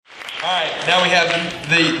All right, now we have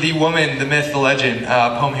the woman, the myth, the legend,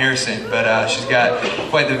 Poem Harrison, but she's got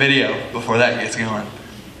quite the video before that gets going.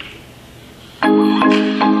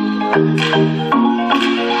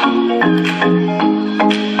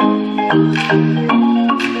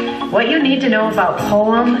 What you need to know about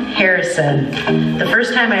Poem Harrison. The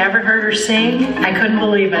first time I ever heard her sing, I couldn't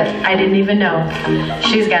believe it. I didn't even know.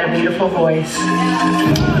 She's got a beautiful voice.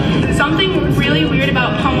 Something really weird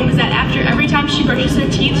about Poem is that after every time she brushes her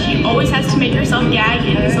teeth, she always has to make herself gag,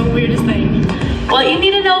 and it's the weirdest thing. What you need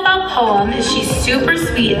to know about Poem is she's super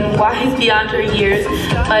sweet and wise beyond her years,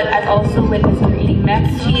 but I've also witnessed her eating mac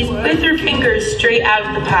and cheese with her fingers straight out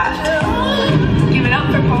of the pot. Give it up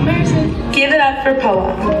for Poem Harrison. Give it up for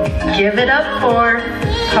Poem. Give it up for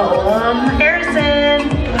Poem Harrison.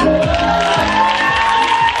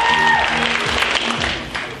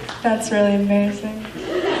 That's really embarrassing.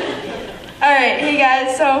 Alright, hey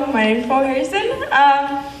guys, so my name is Poem Harrison.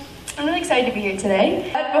 I'm really excited to be here today.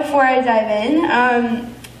 But before I dive in,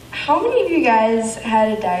 how many of you guys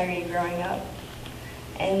had a diary growing up?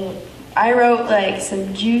 And I wrote like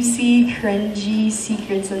some juicy, cringy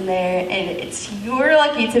secrets in there, and you're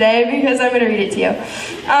lucky today because I'm gonna read it to you.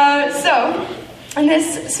 So, in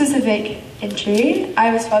this specific entry,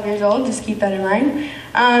 I was 12 years old, just keep that in mind.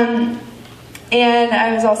 And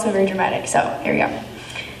I was also very dramatic, so here we go.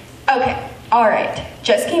 Okay, alright,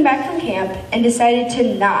 just came back from camp and decided to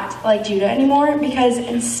not like Judah anymore because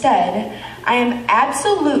instead, I am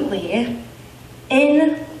absolutely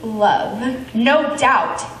in love, no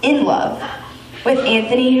doubt in love, with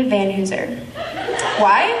Anthony Van Hooser.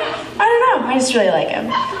 Why? I don't know, I just really like him.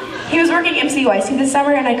 He was working MCYC this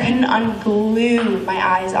summer and I couldn't unglue my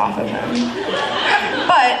eyes off of him.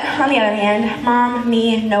 But, on the other hand, Mom,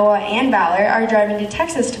 me, Noah, and Valor are driving to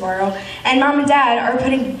Texas tomorrow, and Mom and Dad are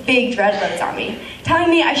putting big dreadlocks on me, telling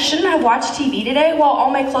me I shouldn't have watched TV today while all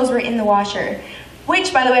my clothes were in the washer.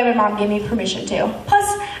 Which, by the way, my mom gave me permission to. Plus,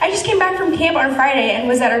 I just came back from camp on Friday and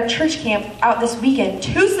was at our church camp out this weekend.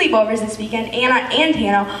 2 sleepovers this weekend, Anna and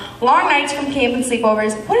Hannah. Long nights from camp and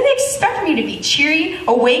sleepovers. What do they expect me to be? Cheery,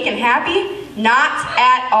 awake, and happy? Not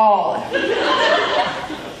at all.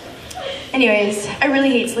 Anyways, I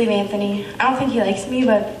really hate Sleeve Anthony. I don't think he likes me,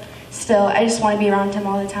 but still, I just want to be around him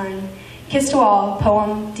all the time. Kiss to all,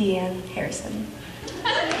 Poem Deanne Harrison.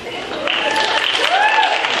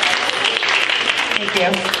 Thank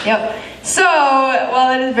you. Yep. So,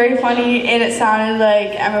 well, it is very funny, and it sounded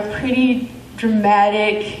like I'm a pretty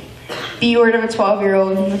dramatic B-word of a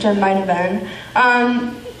 12-year-old, which I might have been.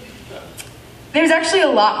 There's actually a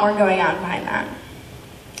lot more going on behind that.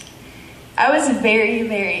 I was very,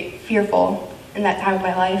 very fearful in that time of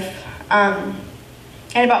my life. And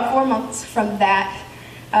about 4 months from that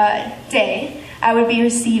day, I would be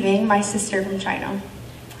receiving my sister from China.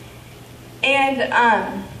 And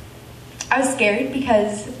I was scared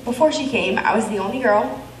because before she came, I was the only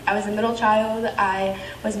girl. I was a middle child. I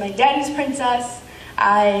was my daddy's princess.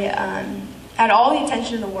 I had all the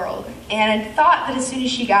attention in the world. And I thought that as soon as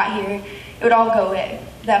she got here, it would all go away.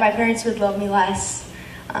 That my parents would love me less.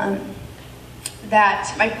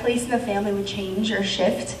 That my place in the family would change or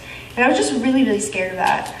shift. And I was just really, really scared of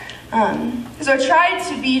that. So I tried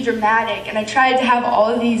to be dramatic and I tried to have all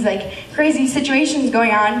of these like crazy situations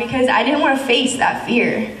going on because I didn't want to face that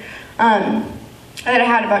fear that I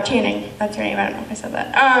had about Channing. That's her name, I don't know if I said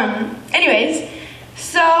that. Anyways,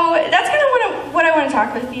 so that's kind of what I want to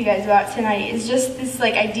talk with you guys about tonight is just this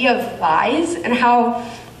like idea of lies and how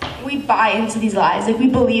we buy into these lies, like we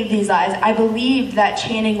believe these lies. I believed that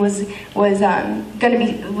Channing was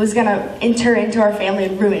gonna enter into our family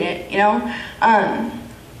and ruin it, you know?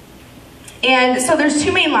 And so there's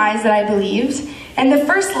 2 main lies that I believed. And the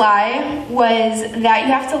first lie was that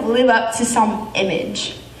you have to live up to some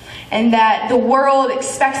image. And that the world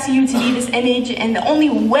expects you to be this image, and the only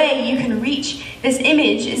way you can reach this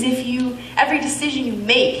image is if every decision you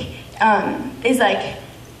make is like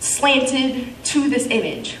slanted to this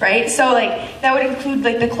image, right? So like that would include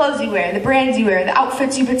like the clothes you wear, the brands you wear, the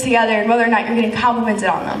outfits you put together, and whether or not you're getting complimented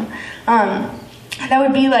on them. That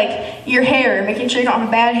would be like your hair, making sure you don't have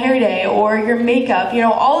a bad hair day, or your makeup, you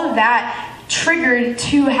know, all of that triggered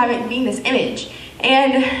to being this image.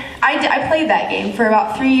 And I played that game for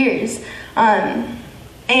about 3 years.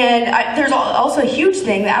 There's also a huge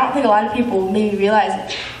thing that I don't think a lot of people maybe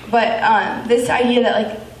realize, but this idea that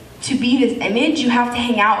like to be this image, you have to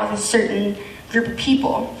hang out with a certain group of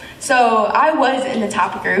people. So I was in the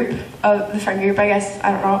top group of the friend group, I guess.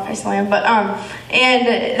 I don't know if I still am, but and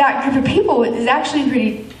that group of people is actually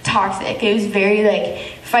pretty toxic. It was very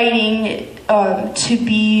like fighting to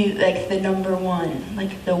be like the number one,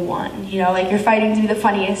 like the one, you know, like you're fighting to be the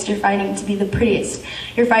funniest, you're fighting to be the prettiest,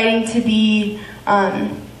 you're fighting to be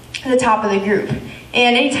the top of the group.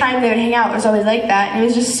 And anytime they would hang out, it was always like that. And it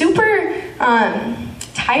was just super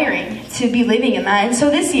tiring to be living in that. And so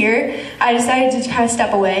this year, I decided to kind of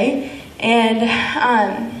step away. And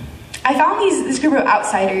I found this group of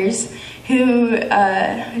outsiders who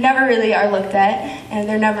never really are looked at, and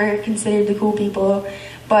they're never considered the cool people.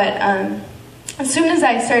 But as soon as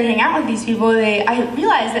I started hanging out with these people, I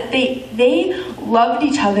realized that they loved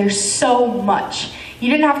each other so much. You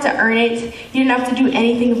didn't have to earn it. You didn't have to do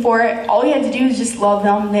anything for it. All you had to do was just love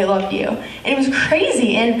them. They loved you. And it was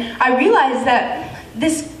crazy. And I realized that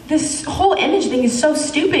this whole image thing is so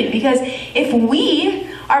stupid, because if we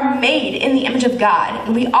are made in the image of God,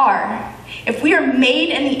 and we are, if we are made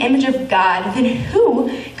in the image of God, then who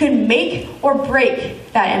could make or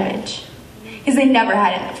break that image? Because they never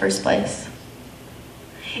had it in the first place.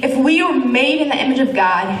 If we were made in the image of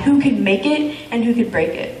God, who could make it and who could break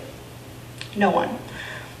it? No one.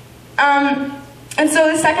 And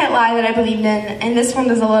so the second lie that I believed in, and this one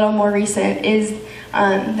was a little more recent, is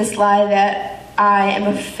this lie that I am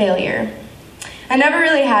a failure. I never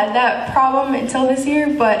really had that problem until this year,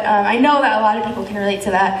 but I know that a lot of people can relate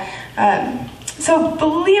to that. So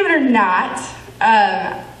believe it or not,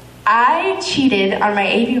 I cheated on my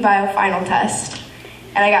AP Bio final test,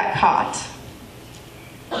 and I got caught.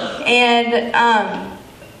 And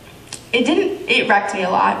it wrecked me a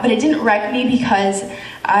lot, but it didn't wreck me because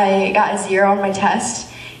I got a 0 on my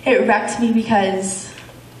test. It wrecked me because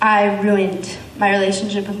I ruined my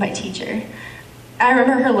relationship with my teacher. I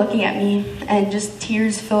remember her looking at me, and just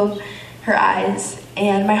tears filled her eyes,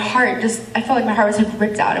 and my heart I felt like my heart was like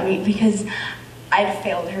ripped out of me because I'd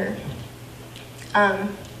failed her.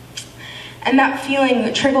 And that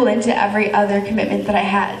feeling trickled into every other commitment that I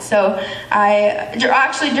had. So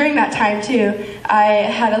actually during that time too, I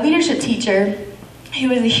had a leadership teacher who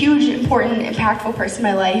was a huge, important, impactful person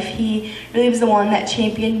in my life. He really was the one that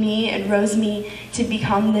championed me and rose me to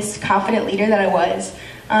become this confident leader that I was.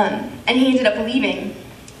 And he ended up leaving.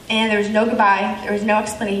 And there was no goodbye, there was no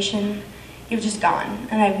explanation. He was just gone,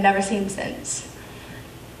 and I've never seen him since.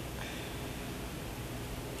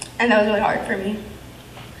 And that was really hard for me.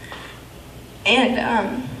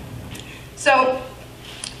 And so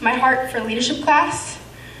my heart for leadership class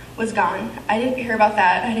was gone. I didn't care about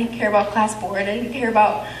that. I didn't care about class board. I didn't care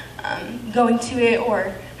about going to it,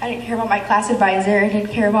 or I didn't care about my class advisor. I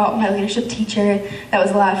didn't care about my leadership teacher that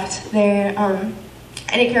was left there.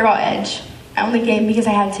 I didn't care about Edge. I only came because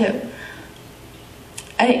I had to.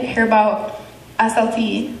 I didn't care about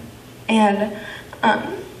SLT, and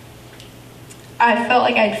I felt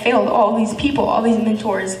like I'd failed all these people, all these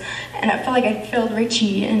mentors, and I felt like I'd failed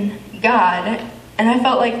Richie and God, and I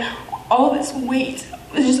felt like all this weight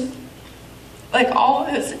was just, like, all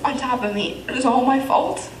of this on top of me. It was all my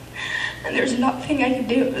fault, and there's nothing I could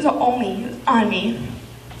do. It was all me, it was on me.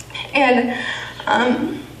 And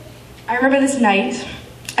I remember this night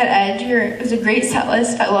at Edge, it was a great set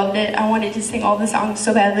list. I loved it. I wanted to sing all the songs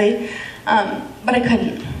so badly, but I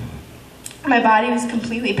couldn't. My body was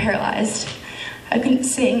completely paralyzed. I couldn't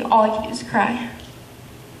sing. All I could do was cry.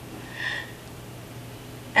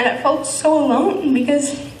 And I felt so alone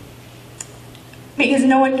because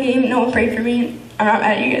no one came, no one prayed for me. I'm not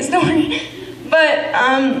mad at you guys, don't worry.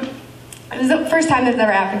 But it was the first time that's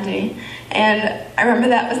ever happened to me. And I remember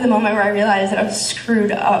that was the moment where I realized that I was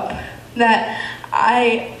screwed up. That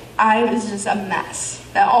I was just a mess.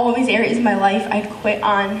 That all of these areas of my life I'd quit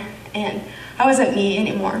on, and I wasn't me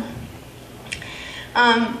anymore.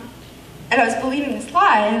 And I was believing this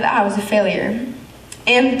lie that I was a failure.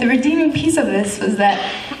 And the redeeming piece of this was that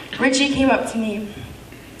Richie came up to me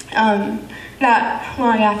not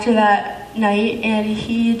long after that night, and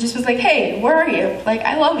he just was like, "Hey, where are you? Like,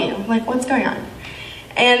 I love you. Like, what's going on?"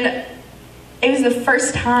 And it was the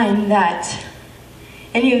first time that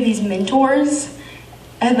any of these mentors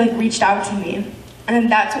had, like, reached out to me. And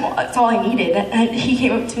that's all I needed. And he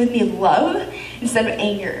came up to me with love instead of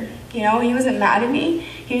anger. You know, he wasn't mad at me.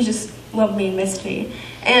 He was just loved me and missed me.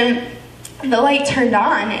 And the light turned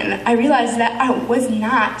on, and I realized that I was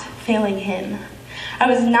not failing him. I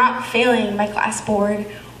was not failing my class board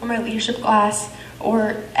or my leadership class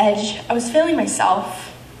or Edge. I was failing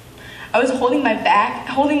myself. I was holding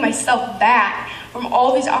myself back from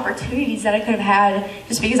all these opportunities that I could have had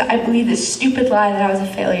just because I believed this stupid lie that I was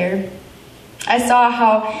a failure. I saw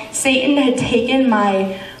how Satan had taken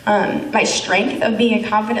my strength of being a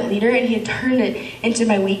confident leader, and he had turned it into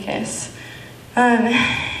my weakness.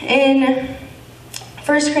 In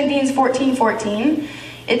 1 Corinthians 14:14,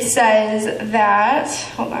 it says that,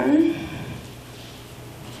 hold on,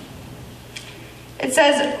 It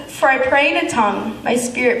says, for I pray in a tongue, my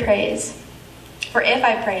spirit prays. For if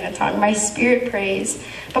I pray in a tongue, my spirit prays,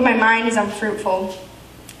 but my mind is unfruitful.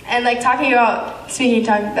 And like talking about speaking in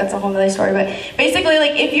tongue, that's a whole other story. But basically,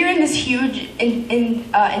 like if you're in this huge,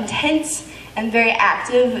 intense and very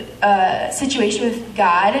active situation with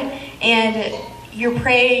God, and you're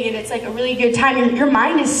praying, and it's like a really good time, your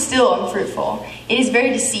mind is still unfruitful. It is very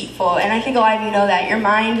deceitful, and I think a lot of you know that. Your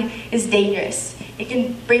mind is dangerous. It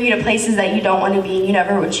can bring you to places that you don't want to be and you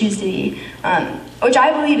never would choose to be, which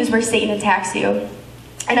I believe is where Satan attacks you.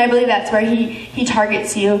 And I believe that's where he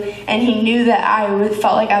targets you. And he knew that I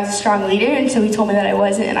felt like I was a strong leader, and so he told me that I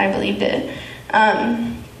wasn't, and I believed it.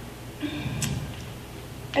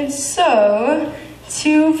 And so,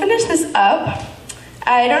 to finish this up,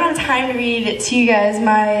 I don't have time to read to you guys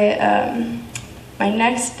my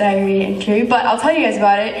next diary entry, but I'll tell you guys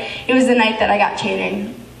about it. It was the night that I got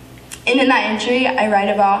chaining. And in that entry, I write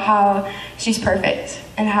about how she's perfect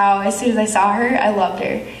and how as soon as I saw her, I loved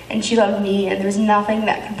her and she loved me, and there was nothing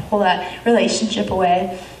that could pull that relationship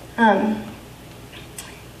away. And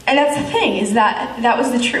that's the thing, is that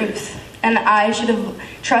was the truth. And I should have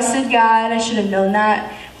trusted God, I should have known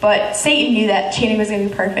that, but Satan knew that chaining was going to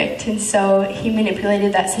be perfect, and so he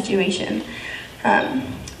manipulated that situation.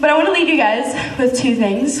 But I want to leave you guys with two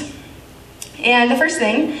things. And the first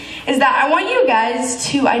thing is that I want you guys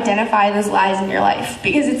to identify those lies in your life,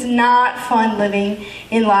 because it's not fun living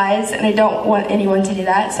in lies, and I don't want anyone to do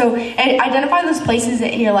that. So identify those places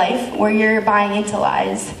in your life where you're buying into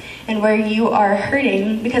lies and where you are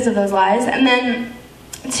hurting because of those lies, and then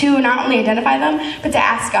to not only identify them, but to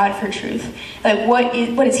ask God for truth. Like, what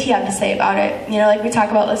does he have to say about it? You know, like we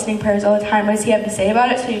talk about listening prayers all the time. What does he have to say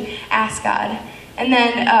about it? So you ask God. And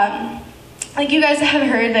then, like you guys have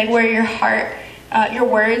heard, like where your heart, your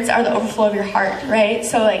words are the overflow of your heart, right?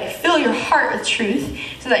 So like fill your heart with truth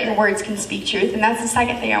so that your words can speak truth. And that's the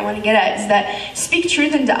second thing I want to get at, is that speak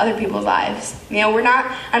truth into other people's lives. You know,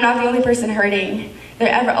 I'm not the only person hurting.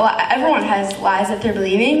 Everyone has lies that they're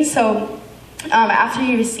believing. So after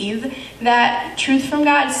you receive that truth from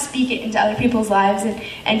God, speak it into other people's lives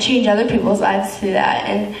and change other people's lives through that.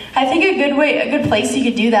 And I think a good place you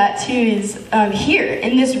could do that too is here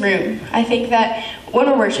in this room. I think that when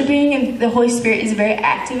we're worshiping and the Holy Spirit is very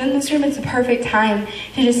active in this room, it's a perfect time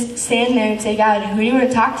to just stand there and say, God, who do you want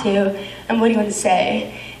to talk to and what do you want to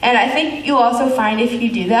say? And I think you'll also find if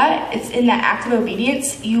you do that, it's in that act of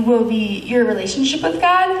obedience, your relationship with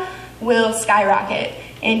God will skyrocket,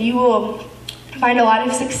 and you will find a lot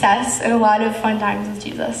of success and a lot of fun times with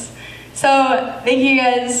Jesus. So thank you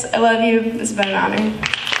guys. I love you. It's been an honor.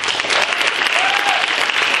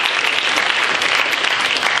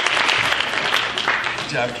 Good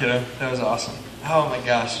job, kiddo. That was awesome. Oh my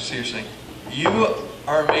gosh, seriously. You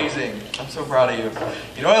are amazing. I'm so proud of you.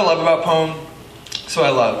 You know what I love about Poem? So I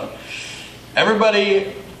love.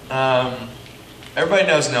 Everybody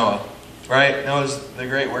knows Noah, right? Noah's the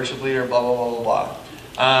great worship leader, blah, blah, blah, blah, blah.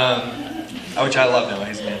 Which I love Noah,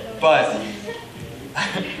 he's man. But,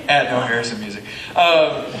 at Noah Harrison Music.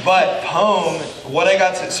 But Poem, what I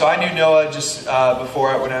got to, so I knew Noah just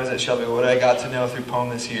before when I was at Shelby, what I got to know through Poem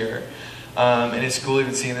this year. And it's cool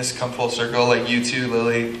even seeing this come full circle, like you too,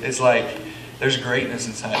 Lily. It's like, there's greatness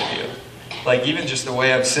inside of you. Like even just the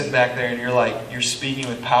way I'm sitting back there and you're speaking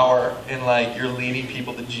with power and like you're leading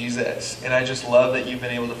people to Jesus. And I just love that you've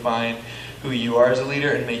been able to find who you are as a leader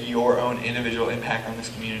and make your own individual impact on this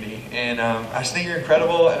community. And I just think you're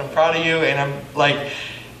incredible, and I'm proud of you. And I'm like,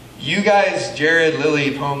 you guys, Jared,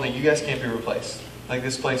 Lily, Poem, like you guys can't be replaced. Like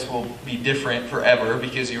this place will be different forever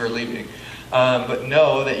because you are leaving. But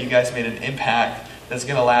know that you guys made an impact that's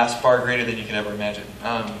going to last far greater than you can ever imagine.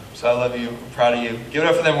 So I love you. I'm proud of you. Give it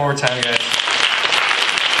up for them one more time, guys.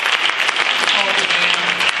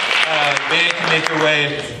 Band can make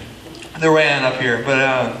their way on up here. But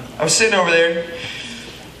I was sitting over there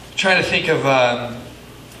trying to think of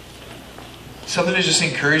something to just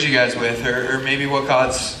encourage you guys with, or maybe what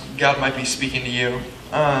God might be speaking to you.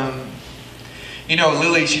 You know,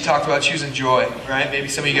 Lily, she talked about choosing joy, right? Maybe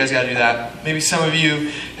some of you guys got to do that. Maybe some of you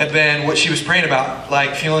have been what she was praying about,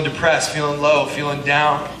 like feeling depressed, feeling low, feeling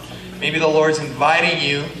down. Maybe the Lord's inviting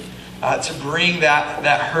you to bring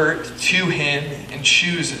that hurt to Him and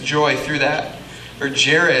choose joy through that. Or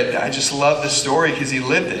Jared, I just love this story because he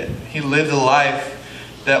lived it. He lived a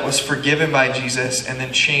life that was forgiven by Jesus and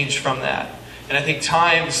then changed from that. And I think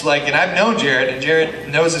times, like, and I've known Jared, and Jared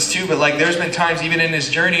knows this too, but like there's been times even in his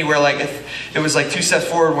journey where like it was like 2 steps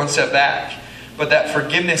forward, 1 step back. But that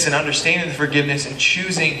forgiveness and understanding the forgiveness and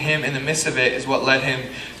choosing Him in the midst of it is what led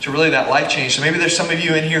him to really that life change. So maybe there's some of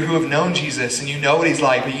you in here who have known Jesus and you know what He's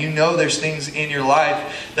like, but you know there's things in your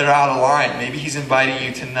life that are out of line. Maybe He's inviting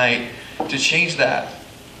you tonight to change that.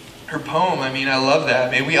 Her poem, I mean, I love that.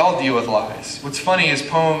 Maybe we all deal with lies. What's funny is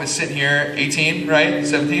poem is sitting here, 18, right?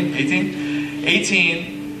 17, 18?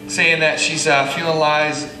 18, saying that she's feeling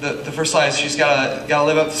lies. The first lie is she's got to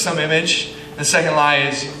live up to some image. The second lie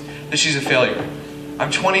is that she's a failure.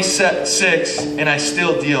 I'm 26 and I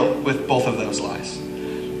still deal with both of those lies.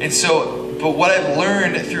 And so, but what I've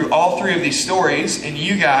learned through all three of these stories, and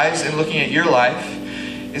you guys, and looking at your life,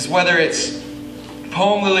 is whether it's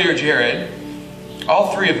Poem, Lily, or Jared,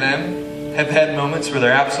 all three of them have had moments where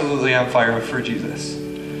they're absolutely on fire for Jesus.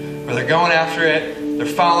 Where they're going after it, they're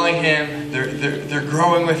following Him, they're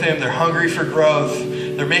growing with Him, they're hungry for growth,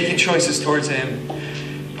 they're making choices towards Him.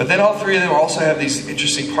 But then all three of them also have these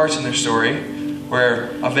interesting parts in their story where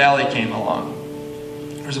a valley came along.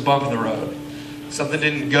 There's a bump in the road. Something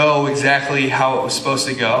didn't go exactly how it was supposed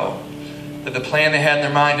to go. That the plan they had in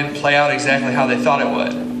their mind didn't play out exactly how they thought it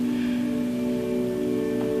would.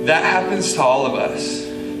 That happens to all of us.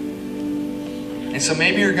 And so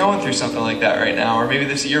maybe you're going through something like that right now, or maybe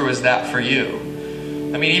this year was that for you.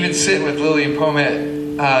 I mean, even sitting with Lily and Poem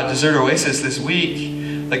at Desert Oasis this week,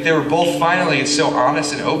 like they were both finally so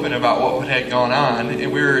honest and open about what had gone on.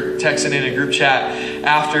 And we were texting in a group chat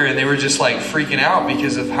after, and they were just like freaking out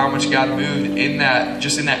because of how much God moved in that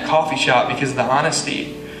coffee shop because of the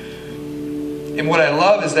honesty. And what I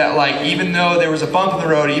love is that, like, even though there was a bump in the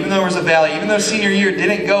road, even though there was a valley, even though senior year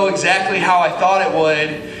didn't go exactly how I thought it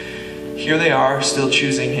would, here they are still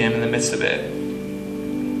choosing Him in the midst of it.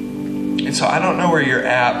 And so I don't know where you're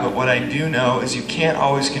at, but what I do know is you can't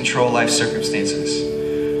always control life circumstances.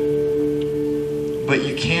 But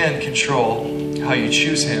you can control how you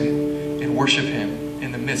choose Him and worship Him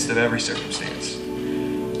in the midst of every circumstance.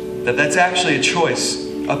 That's actually a choice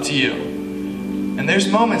up to you. And there's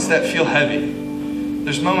moments that feel heavy.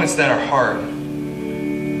 There's moments that are hard.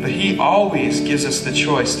 But He always gives us the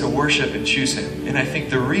choice to worship and choose Him. And I think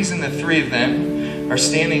the reason the three of them are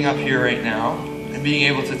standing up here right now and being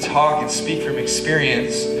able to talk and speak from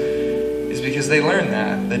experience is because they learned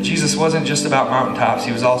that Jesus wasn't just about mountaintops.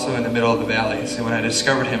 He was also in the middle of the valleys. And when I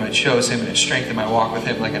discovered Him, I chose Him, and it strengthened my walk with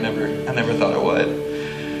Him like I never thought it would.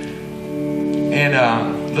 And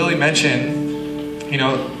Lily mentioned,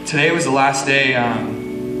 today was the last day,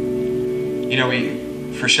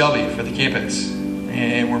 for Shelby, for the campus.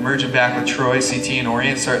 And we're merging back with Troy, CT, and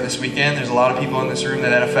Orient starting this weekend. There's a lot of people in this room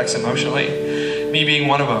that affects emotionally. Me being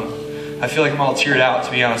one of them. I feel like I'm all teared out,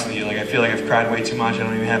 to be honest with you. Like, I feel like I've cried way too much. I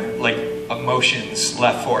don't even have, emotions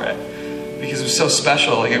left for it. Because it was so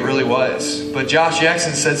special, like it really was. But Josh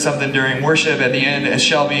Jackson said something during worship at the end at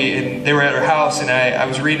Shelby, and they were at her house, and I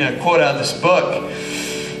was reading a quote out of this book.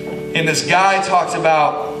 And this guy talked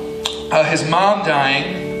about his mom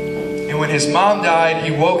dying. And when his mom died,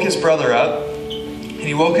 he woke his brother up. And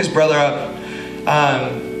he woke his brother up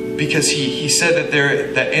because he said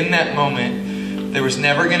that in that moment, there was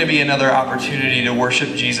never going to be another opportunity to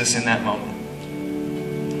worship Jesus in that moment.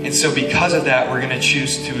 And so because of that, we're going to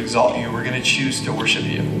choose to exalt you. We're going to choose to worship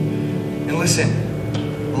you. And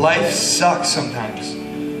listen, life sucks sometimes.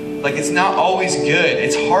 Like, it's not always good.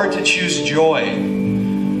 It's hard to choose joy.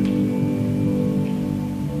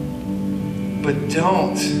 But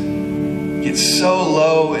don't get so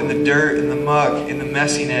low in the dirt, in the muck, in the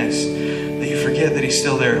messiness that you forget that He's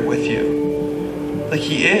still there with you. Like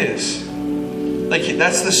He is. Like,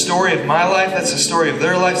 that's the story of my life. That's the story of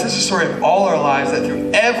their lives. That's the story of all our lives. That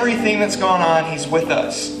through everything that's gone on, He's with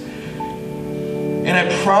us. And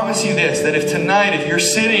I promise you this, that if tonight, if you're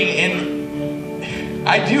sitting in...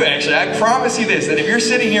 I promise you this, that if you're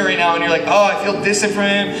sitting here right now and you're like, oh, I feel distant from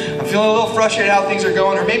Him, I'm feeling a little frustrated how things are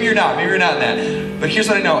going, or maybe you're not in that. But here's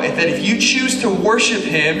what I know, that if you choose to worship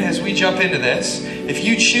Him as we jump into this, if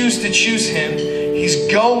you choose to choose Him,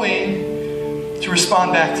 He's going to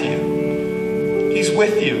respond back to you. He's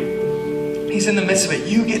with you. He's in the midst of it.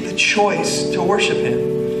 You get the choice to worship Him.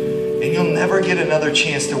 And you'll never get another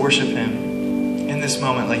chance to worship Him in this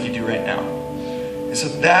moment like you do right now. And so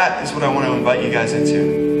that is what I want to invite you guys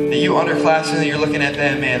into. That you underclassmen, that you're looking at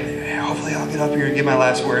them, man, hopefully I'll get up here and get my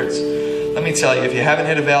last words. Let me tell you, if you haven't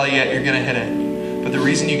hit a valley yet, you're going to hit it. But the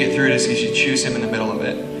reason you get through it is because you choose Him in the middle of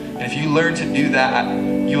it. And if you learn to do that,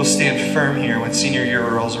 you will stand firm here when senior year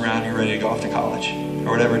rolls around, you're ready to go off to college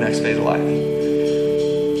or whatever next phase of life.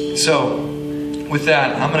 So, with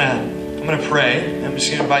that, I'm gonna pray. I'm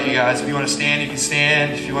just gonna invite you guys. If you want to stand, you can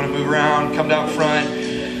stand. If you want to move around, come down front.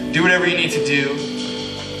 Do whatever you need to do.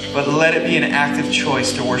 But let it be an active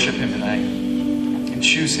choice to worship Him tonight. and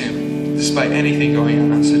choose Him despite anything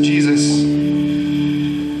going on. So Jesus,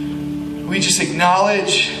 we just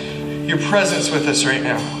acknowledge your presence with us right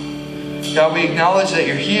now. God, we acknowledge that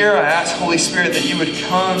you're here. I ask, Holy Spirit, that you would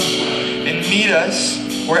come and meet us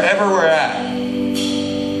wherever we're at.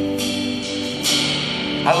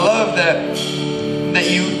 I love that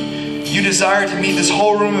you desire to meet this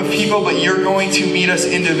whole room of people, but you're going to meet us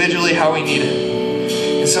individually how we need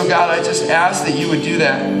it. And so, God, I just ask that you would do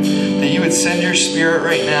that you would send your Spirit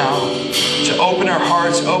right now to open our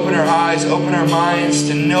hearts, open our eyes, open our minds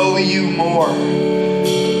to know you more.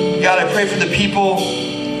 God, I pray for the people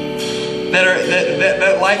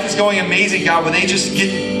that life is going amazing, God, where they just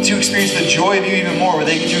get to experience the joy of you even more, where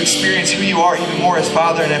they get to experience who you are even more as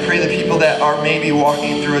Father. And I pray the people that are maybe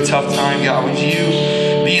walking through a tough time, God, would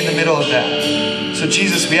you be in the middle of that? So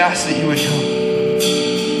Jesus, we ask that you would come.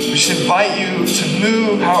 We just invite you to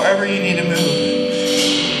move however you need to move.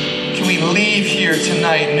 Can we leave here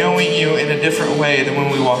tonight knowing you in a different way than when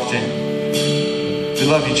we walked in? We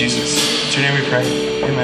love you, Jesus. In your name we pray. Amen.